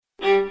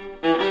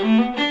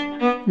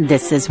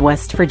This is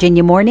West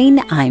Virginia Morning.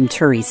 I'm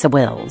Teresa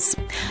Wills.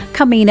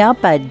 Coming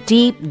up, a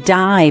deep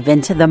dive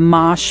into the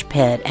mosh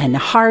pit and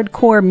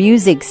hardcore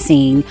music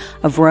scene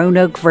of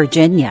Roanoke,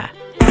 Virginia.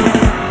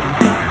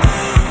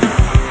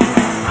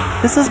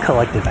 This is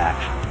Collective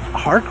Action, a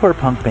hardcore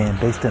punk band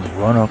based in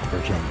Roanoke,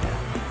 Virginia.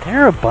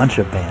 There are a bunch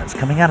of bands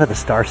coming out of the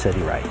Star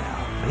City right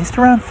now, based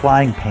around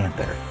Flying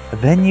Panther, a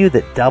venue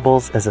that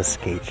doubles as a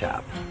skate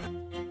shop.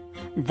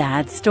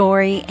 That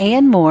story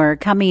and more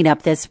coming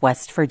up this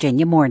West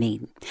Virginia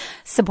Morning.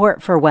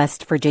 Support for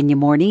West Virginia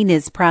Morning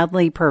is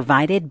proudly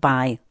provided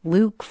by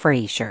Luke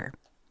Frazier.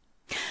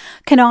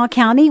 Kanawha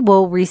County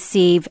will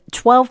receive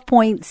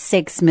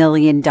 $12.6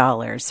 million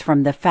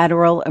from the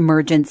Federal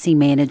Emergency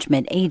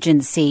Management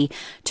Agency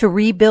to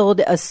rebuild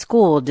a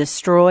school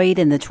destroyed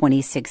in the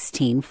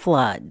 2016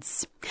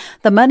 floods.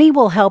 The money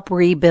will help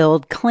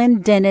rebuild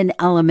Clendenin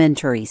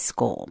Elementary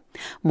School.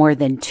 More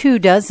than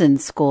 24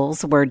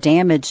 schools were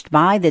damaged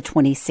by the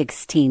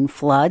 2016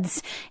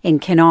 floods in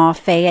Kanawha,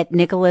 Fayette,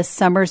 Nicholas,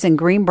 Summers, and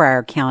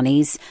Greenbrier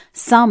counties,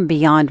 some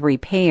beyond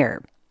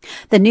repair.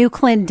 The new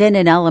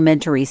Clendenin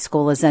Elementary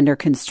School is under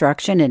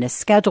construction and is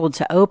scheduled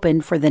to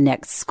open for the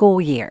next school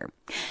year.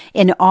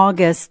 In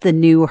August, the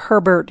new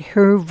Herbert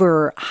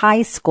Hoover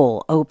High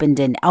School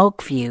opened in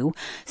Elkview.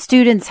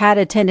 Students had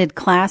attended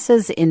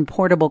classes in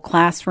portable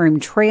classroom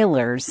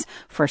trailers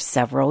for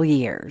several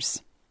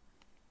years.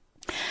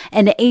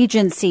 An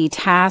agency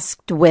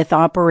tasked with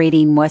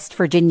operating West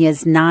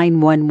Virginia's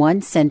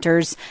 911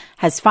 centers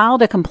has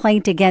filed a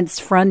complaint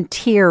against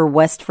Frontier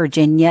West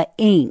Virginia,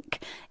 Inc.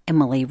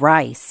 Emily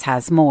Rice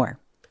has more.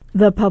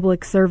 The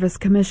Public Service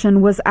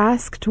Commission was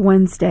asked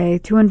Wednesday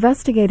to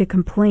investigate a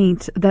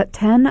complaint that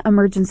 10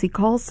 emergency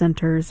call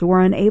centers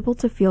were unable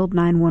to field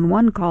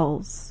 911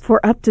 calls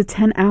for up to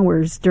 10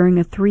 hours during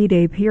a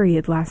 3-day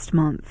period last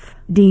month.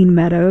 Dean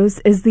Meadows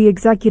is the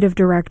executive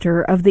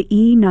director of the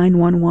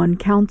E911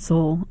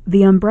 Council,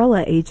 the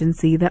umbrella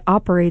agency that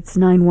operates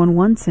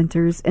 911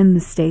 centers in the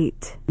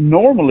state.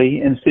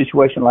 Normally, in a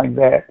situation like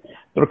that,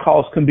 the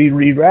calls can be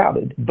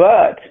rerouted,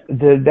 but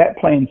that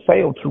plan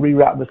failed to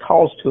reroute the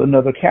calls to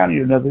another county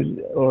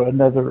or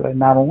another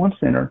 911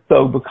 center.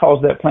 So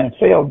because that plan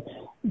failed,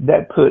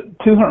 that put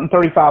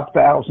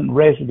 235,000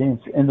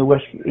 residents in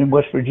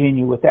West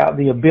Virginia without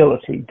the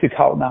ability to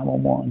call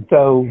 911.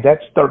 So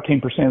that's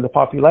 13% of the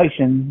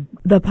population.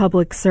 The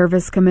Public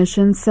Service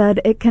Commission said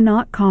it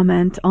cannot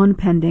comment on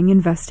pending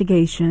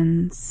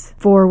investigations.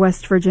 For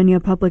West Virginia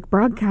Public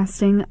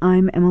Broadcasting,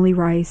 I'm Emily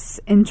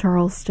Rice in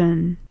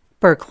Charleston.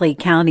 Berkeley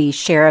County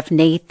Sheriff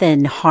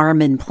Nathan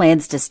Harmon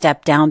plans to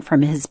step down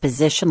from his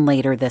position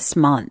later this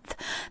month.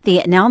 The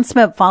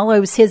announcement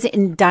follows his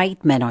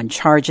indictment on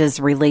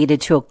charges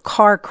related to a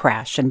car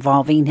crash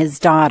involving his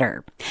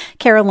daughter.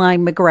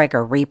 Caroline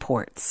McGregor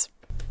reports.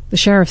 The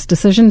sheriff's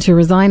decision to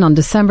resign on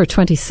December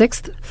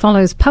 26th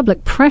follows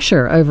public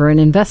pressure over an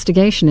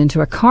investigation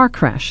into a car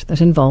crash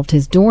that involved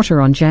his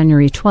daughter on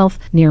January 12th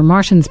near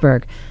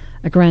Martinsburg.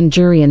 A grand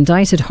jury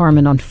indicted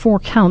Harmon on 4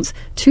 counts,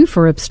 2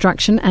 for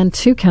obstruction and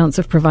 2 counts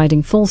of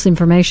providing false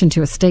information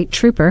to a state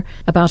trooper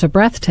about a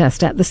breath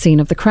test at the scene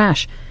of the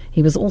crash.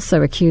 He was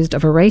also accused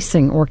of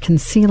erasing or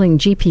concealing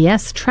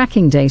GPS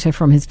tracking data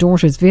from his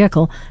daughter's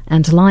vehicle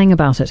and lying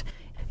about it.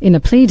 In a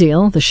plea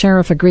deal, the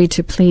sheriff agreed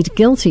to plead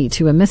guilty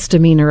to a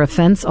misdemeanor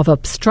offence of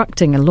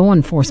obstructing a law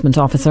enforcement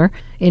officer.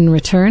 In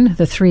return,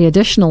 the 3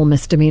 additional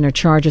misdemeanor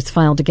charges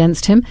filed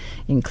against him,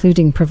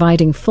 including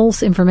providing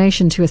false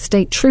information to a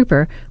state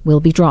trooper, will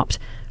be dropped.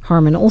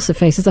 Harmon also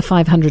faces a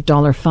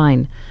 $500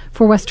 fine.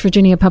 For West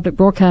Virginia Public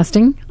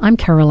Broadcasting, I'm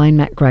Caroline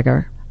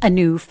McGregor. A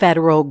new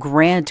federal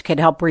grant could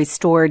help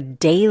restore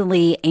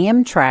daily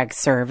Amtrak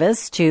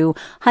service to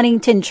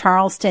Huntington,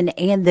 Charleston,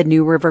 and the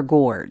New River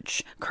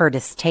Gorge.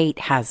 Curtis Tate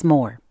has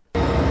more.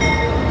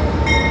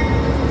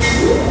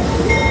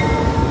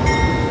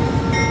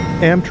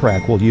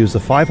 Amtrak will use a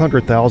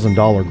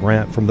 $500,000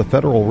 grant from the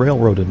Federal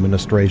Railroad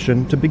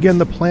Administration to begin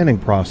the planning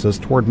process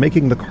toward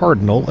making the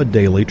Cardinal a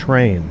daily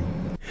train.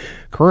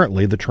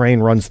 Currently, the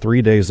train runs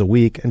 3 days a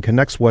week and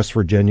connects West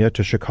Virginia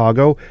to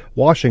Chicago,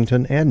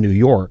 Washington, and New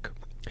York.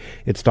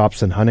 It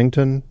stops in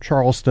Huntington,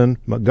 Charleston,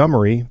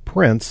 Montgomery,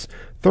 Prince,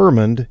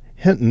 Thurmond,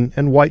 Hinton,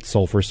 and White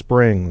Sulphur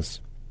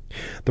Springs.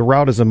 The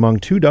route is among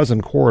 24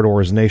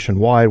 corridors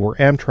nationwide where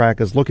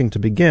Amtrak is looking to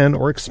begin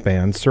or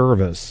expand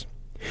service.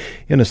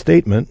 In a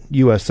statement,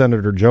 U.S.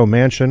 Senator Joe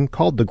Manchin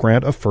called the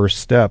grant a first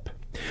step.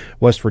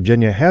 West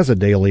Virginia has a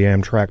daily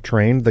Amtrak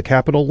train, the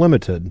Capital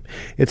Limited.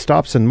 It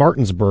stops in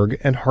Martinsburg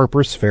and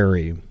Harpers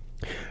Ferry.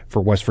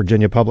 For West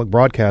Virginia Public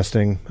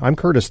Broadcasting, I'm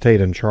Curtis Tate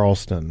in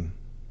Charleston.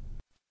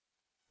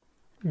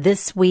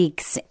 This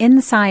week's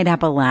Inside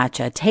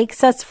Appalachia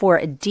takes us for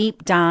a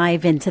deep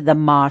dive into the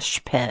mosh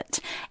pit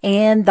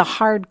and the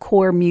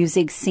hardcore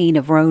music scene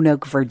of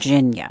Roanoke,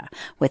 Virginia,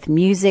 with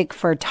music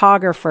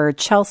photographer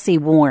Chelsea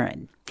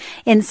Warren.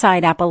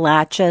 Inside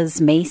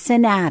Appalachia's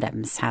Mason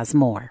Adams has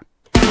more.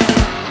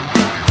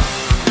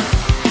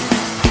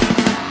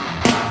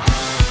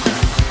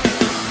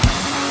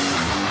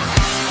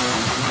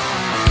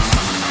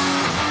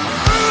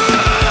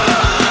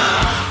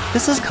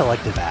 This is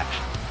Collective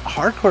Action, a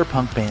hardcore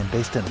punk band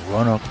based in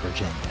Roanoke,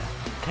 Virginia.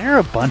 There are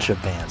a bunch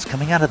of bands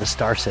coming out of the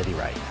Star City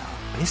right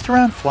now, based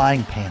around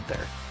Flying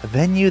Panther, a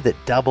venue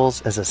that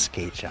doubles as a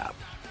skate shop.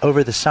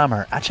 Over the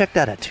summer, I checked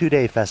out a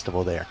 2-day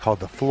festival there called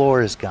The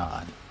Floor Is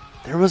Gone.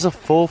 There was a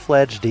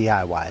full-fledged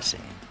DIY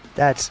scene.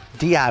 That's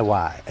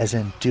DIY, as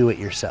in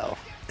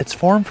do-it-yourself. It's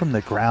formed from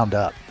the ground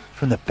up,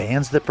 from the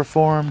bands that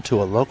perform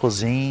to a local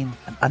zine,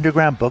 an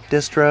underground book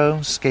distro,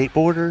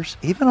 skateboarders,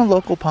 even a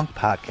local punk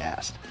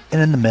podcast.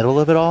 And in the middle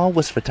of it all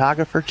was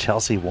photographer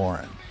Chelsea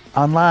Warren.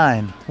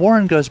 Online,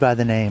 Warren goes by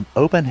the name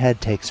Open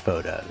Head Takes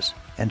Photos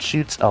and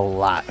shoots a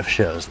lot of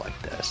shows like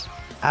this.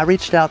 I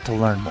reached out to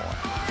learn more.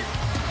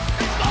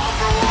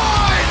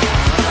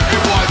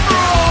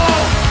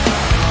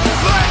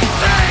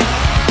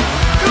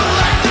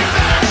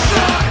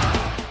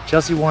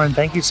 Chelsea Warren,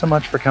 thank you so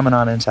much for coming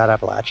on Inside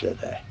Appalachia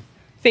today.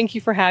 Thank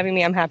you for having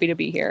me. I'm happy to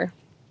be here.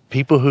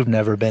 People who've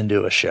never been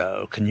to a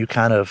show, can you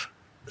kind of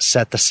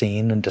set the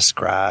scene and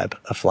describe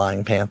a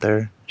Flying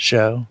Panther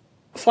show?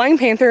 Flying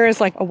Panther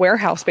is like a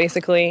warehouse,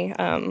 basically,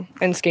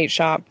 and skate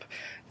shop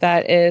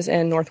that is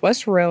in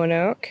Northwest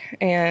Roanoke.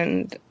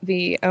 And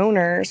the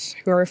owners,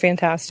 who are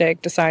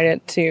fantastic,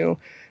 decided to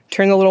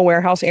turn the little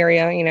warehouse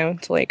area,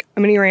 to like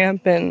a mini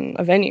ramp and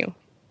a venue.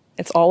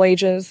 It's all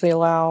ages. They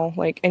allow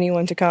like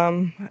anyone to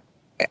come.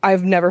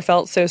 I've never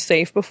felt so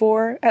safe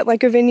before at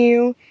like a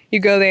venue. You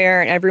go there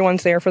and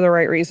everyone's there for the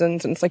right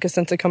reasons, and it's like a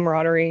sense of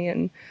camaraderie,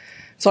 and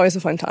it's always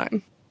a fun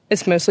time.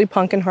 It's mostly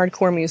punk and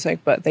hardcore music,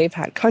 but they've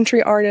had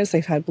country artists,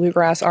 they've had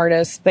bluegrass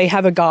artists. They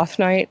have a goth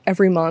night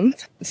every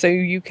month, so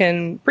you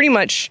can pretty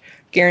much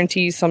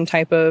guarantee some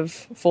type of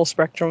full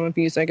spectrum of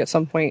music at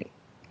some point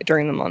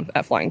during the month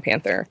at Flying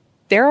Panther.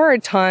 There are a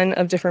ton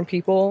of different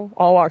people,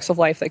 all walks of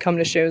life, that come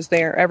to shows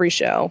there, every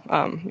show.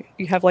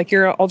 You have like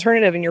your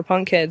alternative and your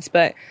punk kids,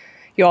 but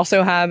you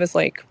also have is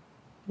like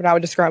what I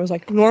would describe as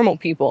like normal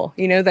people,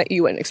 that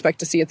you wouldn't expect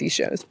to see at these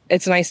shows.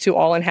 It's nice to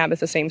all inhabit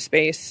the same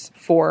space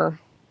for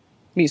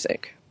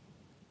music.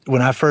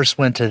 When I first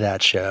went to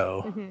that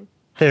show,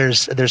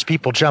 there's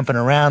people jumping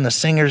around, the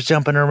singers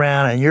jumping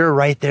around, and you're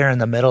right there in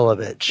the middle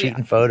of it,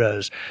 shooting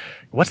photos.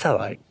 What's that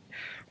like?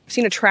 I've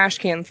seen a trash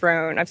can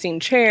thrown. I've seen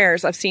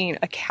chairs. I've seen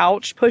a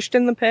couch pushed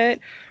in the pit,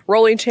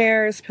 rolling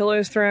chairs,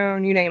 pillows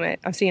thrown, you name it.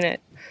 I've seen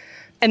it.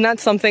 And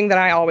that's something that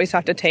I always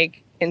have to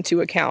take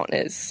into account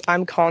is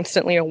I'm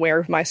constantly aware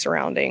of my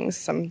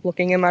surroundings. I'm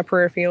looking in my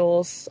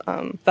peripherals,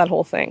 that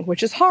whole thing,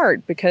 which is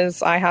hard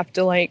because I have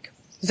to like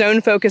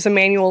zone focus a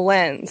manual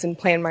lens and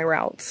plan my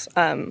routes.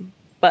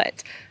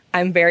 But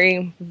I'm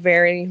very,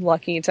 very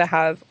lucky to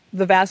have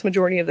the vast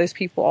majority of those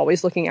people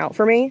always looking out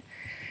for me.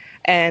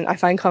 And I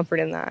find comfort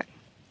in that.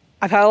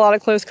 I've had a lot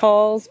of close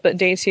calls, but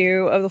day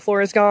 2 of The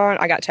Floor Is Gone,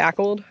 I got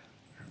tackled,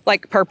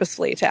 like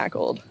purposely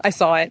tackled. I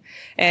saw it,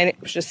 and it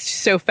was just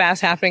so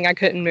fast happening, I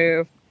couldn't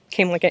move.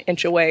 Came like an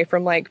inch away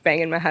from like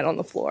banging my head on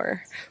the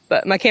floor.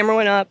 But my camera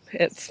went up,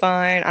 it's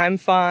fine, I'm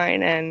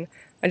fine, and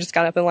I just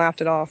got up and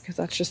laughed it off because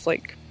that's just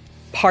like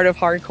part of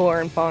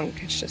hardcore and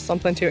punk. It's just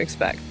something to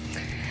expect.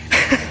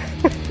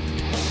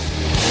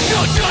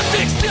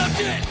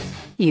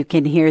 You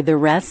can hear the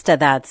rest of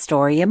that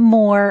story and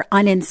more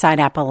on Inside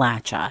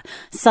Appalachia,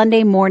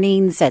 Sunday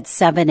mornings at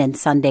 7 and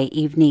Sunday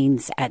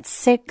evenings at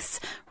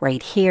 6,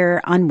 right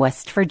here on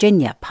West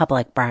Virginia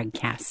Public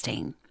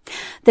Broadcasting.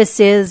 This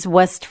is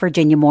West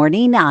Virginia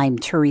Morning. I'm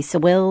Teresa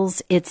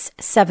Wills. It's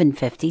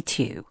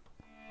 7:52.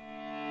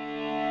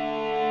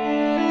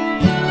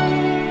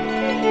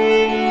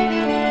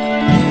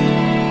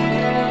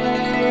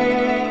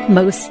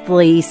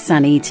 Mostly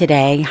sunny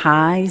today,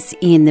 highs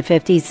in the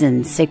 50s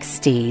and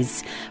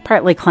 60s.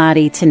 Partly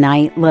cloudy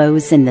tonight,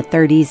 lows in the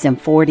 30s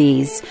and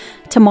 40s.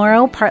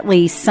 Tomorrow,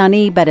 partly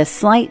sunny, but a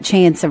slight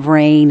chance of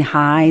rain,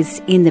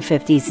 highs in the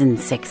 50s and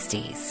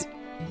 60s.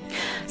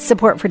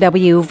 Support for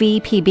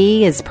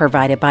WVPB is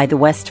provided by the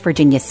West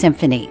Virginia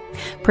Symphony,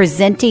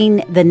 presenting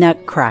The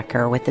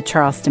Nutcracker with the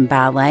Charleston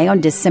Ballet on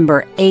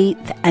December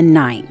 8th and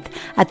 9th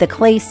at the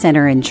Clay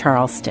Center in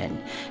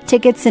Charleston.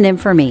 Tickets and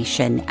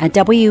information at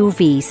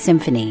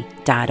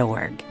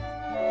wvsymphony.org.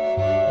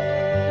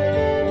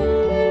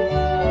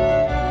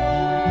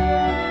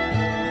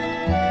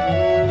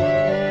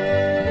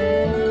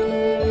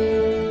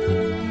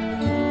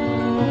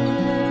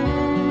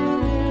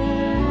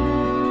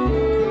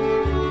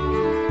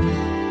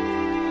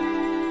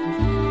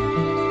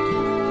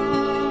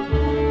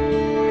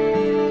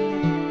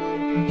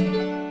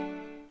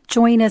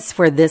 Join us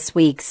for this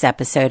week's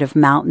episode of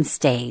Mountain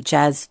Stage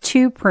as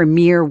 2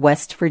 premier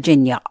West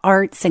Virginia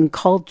arts and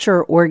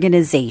culture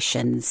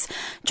organizations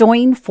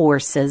join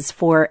forces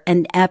for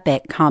an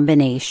epic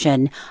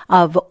combination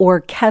of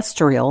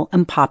orchestral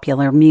and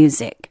popular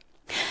music.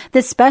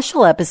 This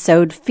special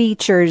episode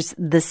features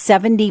the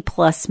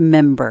 70-plus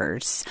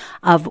members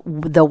of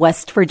the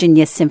West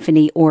Virginia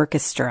Symphony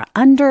Orchestra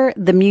under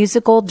the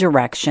musical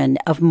direction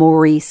of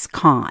Maurice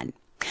Kahn.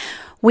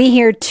 We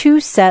hear two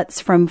sets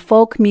from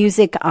folk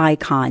music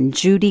icon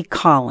Judy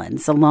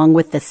Collins along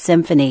with the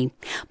symphony,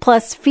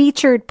 plus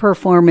featured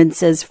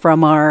performances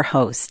from our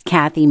host,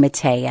 Kathy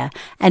Mattea,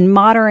 and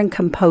modern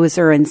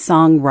composer and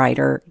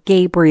songwriter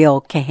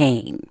Gabriel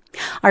Kahane.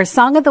 Our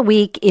song of the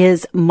week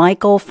is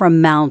Michael from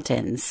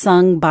Mountains,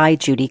 sung by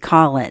Judy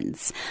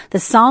Collins.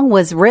 The song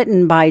was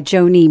written by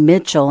Joni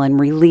Mitchell and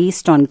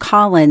released on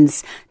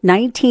Collins'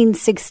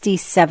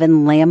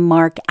 1967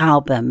 landmark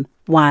album,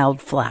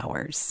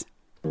 Wildflowers.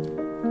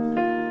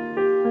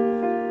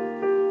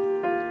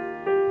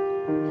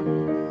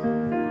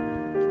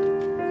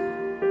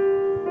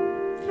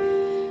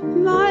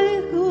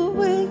 Michael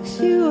wakes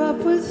you up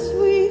with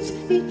sweets.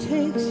 He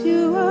takes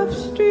you up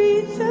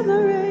streets and the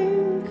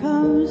rain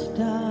comes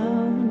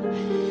down.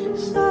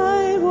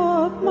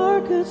 Sidewalk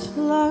markets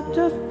locked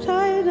up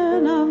tight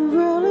and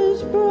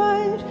umbrellas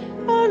bright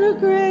on a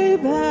gray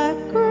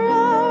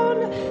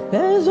background.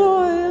 There's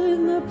oil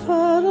in the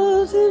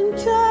puddles and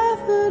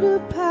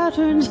taffeta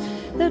patterns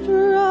that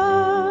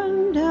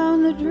run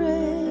down the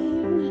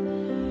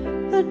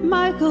drain, that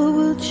Michael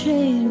will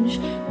change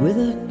with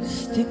a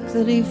stick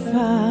that he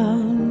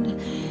found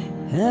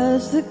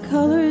as the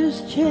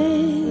colors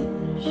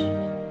change.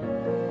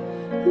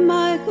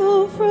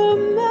 Michael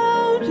from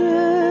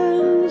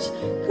mountains,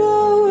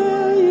 go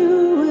where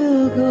you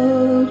will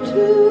go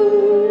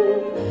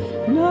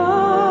to.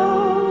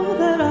 Know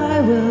that I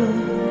will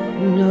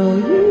know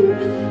you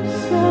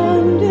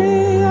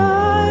someday.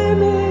 I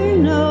may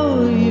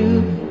know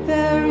you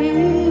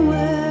very well.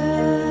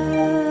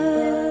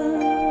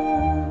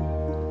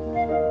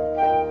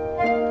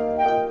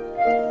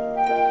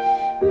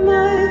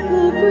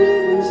 Michael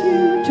brings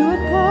you to a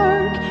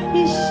park.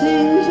 He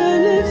sings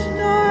and it's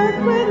dark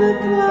when the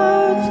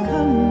clouds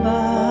come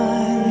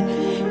by.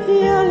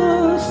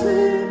 Yellow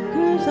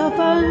slickers up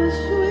on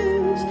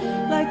swings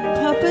like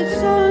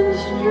puppets on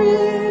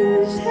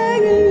strings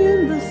hanging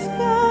in the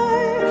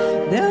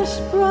sky. They'll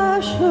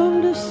splash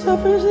home to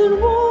suppers in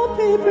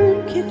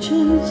wallpapered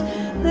kitchens.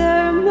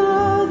 Their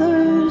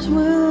mothers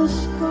will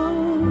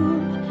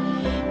scold,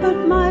 but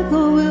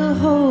Michael will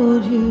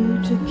hold you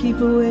to keep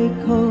away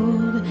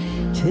cold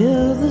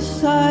till the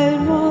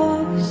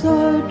sidewalks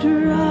are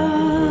dry.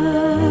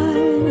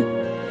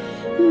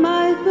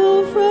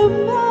 Michael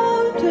from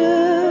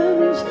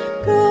mountains,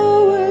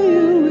 go where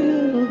you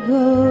will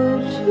go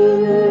to.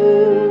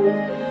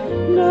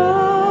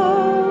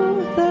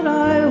 Know that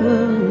I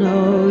will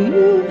know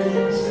you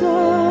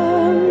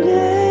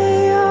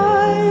someday.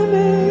 I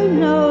may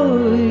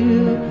know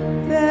you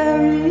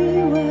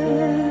very well.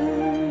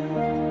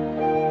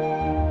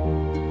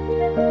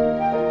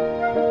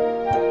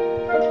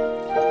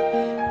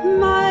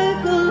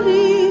 Michael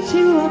leads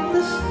you up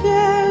the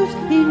stairs.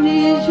 He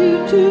needs you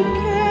to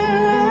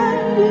care,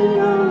 and you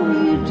know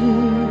you do.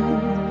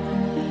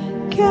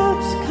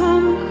 Cats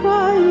come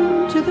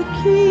crying to the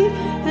key,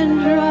 and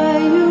dry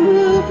you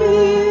will be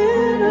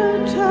in a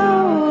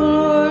towel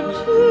or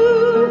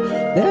two.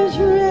 There's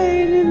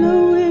rain in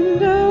the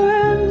window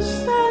and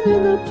sun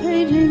in the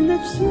painting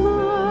that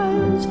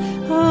smiles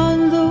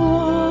on the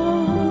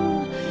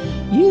wall.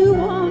 You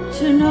want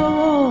to know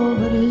all,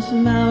 but his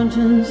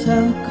mountains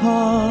have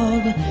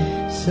called,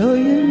 so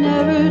you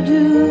never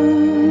do.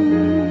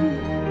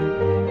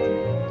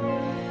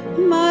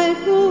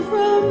 Michael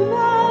from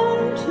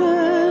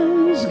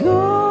mountains,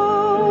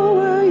 go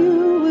where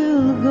you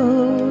will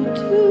go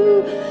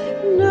to.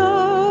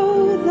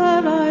 Know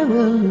that I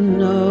will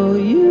know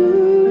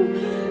you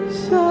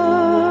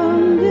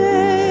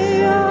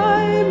someday.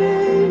 I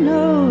may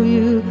know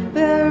you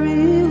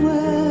very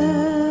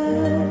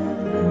well.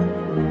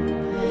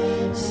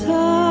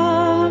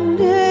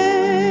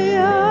 Someday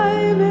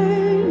I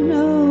may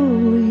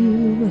know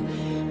you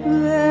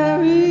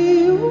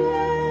very well.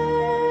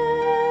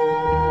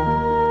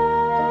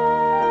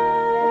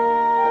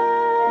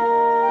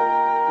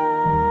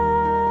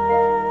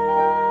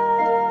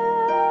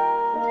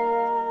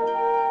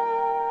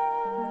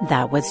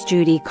 That was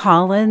Judy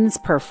Collins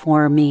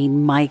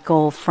performing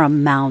Michael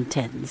from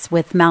Mountains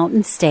with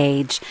Mountain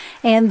Stage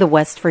and the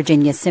West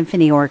Virginia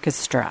Symphony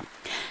Orchestra.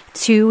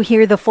 To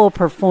hear the full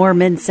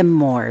performance and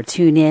more,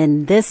 tune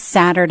in this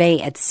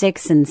Saturday at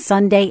 6 and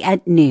Sunday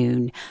at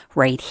noon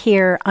right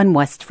here on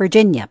West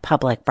Virginia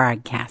Public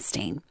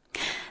Broadcasting.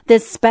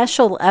 This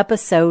special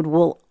episode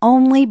will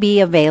only be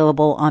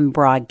available on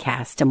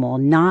broadcast and will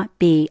not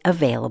be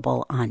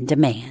available on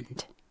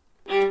demand.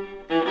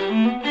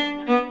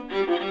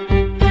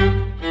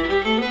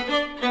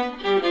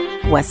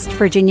 West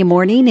Virginia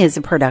Morning is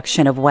a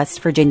production of West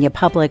Virginia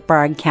Public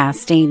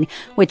Broadcasting,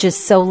 which is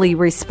solely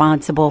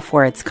responsible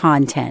for its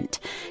content.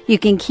 You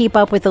can keep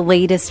up with the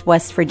latest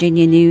West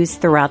Virginia news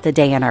throughout the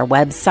day on our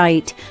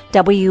website,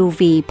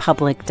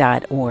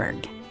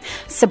 wvpublic.org.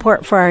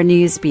 Support for our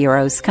news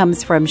bureaus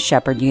comes from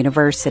Shepherd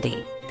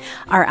University.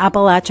 Our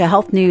Appalachia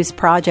Health News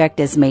project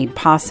is made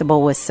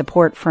possible with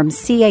support from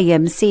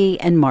CAMC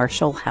and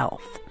Marshall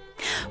Health.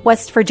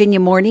 West Virginia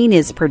Morning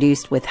is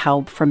produced with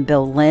help from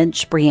Bill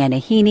Lynch,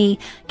 Brianna Heaney,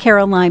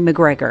 Caroline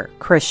McGregor,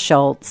 Chris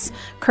Schultz,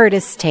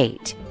 Curtis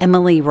Tate,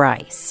 Emily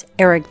Rice,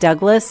 Eric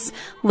Douglas,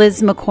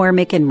 Liz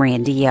McCormick, and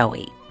Randy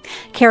Yohe.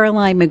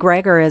 Caroline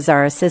McGregor is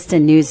our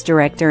assistant news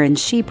director, and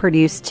she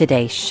produced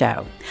today's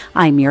show.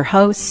 I'm your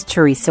host,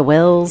 Teresa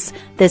Wills.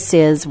 This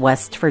is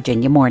West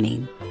Virginia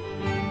Morning.